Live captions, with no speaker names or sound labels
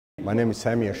My name is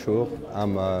Samy Achour.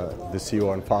 I'm the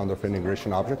CEO and founder of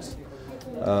Integration Objects.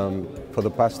 For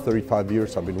the past 35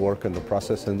 years, I've been working in the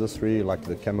process industry, like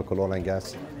the chemical oil and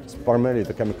gas, primarily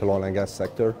the chemical oil and gas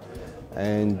sector.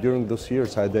 And during those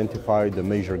years, I identified a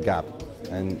major gap.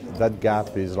 And that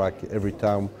gap is like every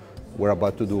time we're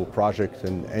about to do a project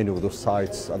in any of those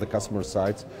sites, at the customer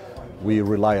sites, we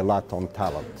rely a lot on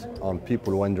talent, on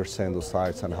people who understand those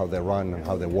sites and how they run and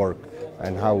how they work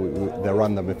and how they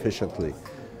run them efficiently.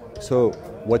 So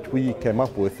what we came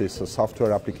up with is a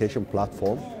software application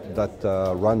platform that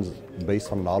runs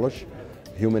based on knowledge,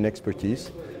 human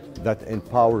expertise, that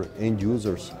empower end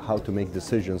users how to make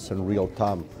decisions in real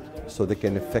time so they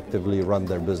can effectively run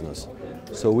their business.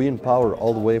 So we empower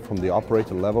all the way from the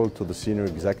operator level to the senior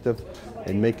executive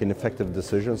in making effective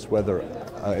decisions, whether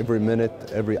every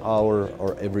minute, every hour,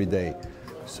 or every day.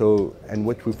 So, and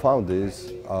what we found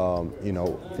is,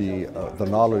 the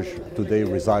knowledge today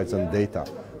resides in data.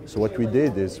 So what we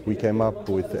did is we came up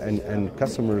with, and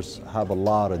customers have a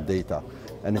lot of data,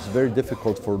 and it's very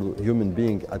difficult for a human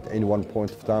being at any one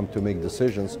point of time to make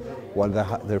decisions while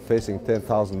they're facing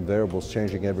 10,000 variables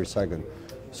changing every second.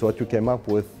 So what we came up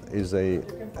with is a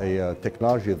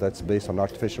technology that's based on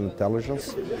artificial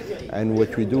intelligence, and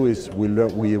what we do is we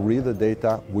read the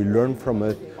data, we learn from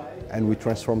it, and we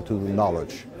transform to the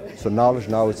knowledge. So knowledge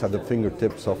now is at the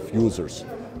fingertips of users.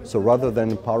 So rather than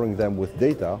empowering them with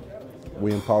data,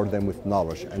 we empower them with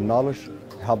knowledge, and knowledge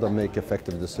help them make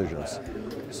effective decisions.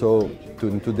 So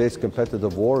in today's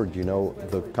competitive world,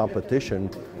 the competition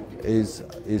is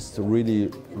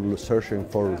really searching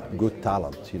for good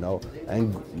talent,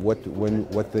 and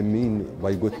what they mean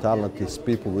by good talent is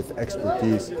people with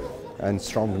expertise and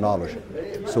strong knowledge.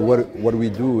 So what we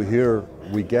do here,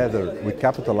 we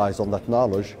capitalize on that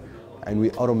knowledge, and we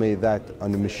automate that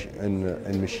on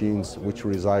in machines which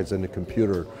resides in the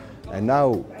computer. And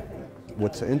now,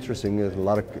 what's interesting is a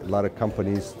lot of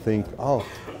companies think, you're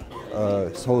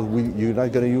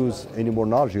not going to use any more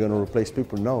knowledge, you're going to replace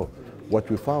people. No. What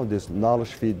we found is knowledge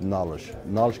feeds knowledge.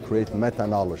 Knowledge creates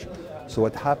meta-knowledge. So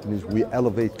what happens is we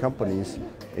elevate companies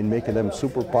in making them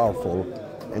super powerful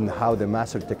in how they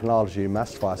master technology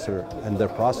much faster and their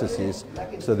processes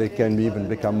so they can even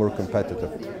become more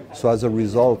competitive. So as a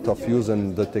result of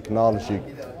using the technology,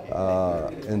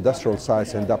 industrial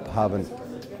sites end up having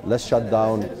less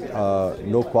shutdown,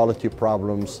 no quality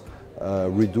problems,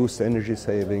 reduced energy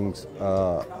savings,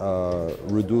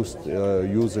 reduced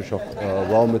usage of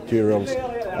raw materials,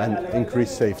 and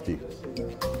increased safety.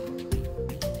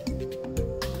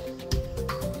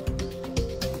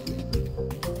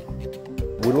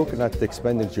 We're looking at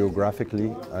expanding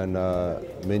geographically in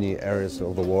many areas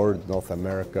of the world: North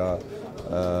America,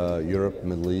 Europe,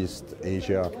 Middle East,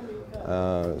 Asia.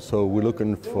 So we'll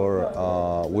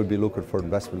be looking for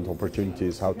investment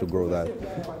opportunities, how to grow that.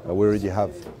 We already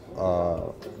have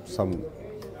some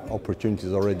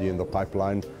opportunities already in the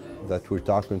pipeline that we're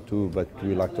talking to, but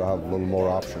we like to have a little more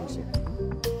options.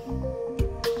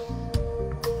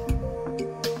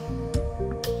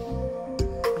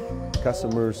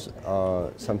 Customers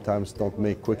sometimes don't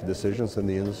make quick decisions in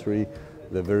the industry.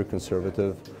 They're very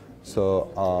conservative.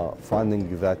 So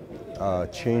finding that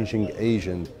changing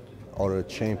agent or a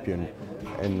champion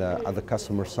at the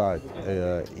customer side,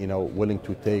 willing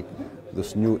to take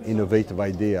this new innovative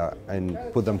idea and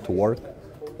put them to work,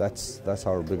 that's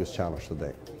our biggest challenge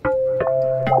today.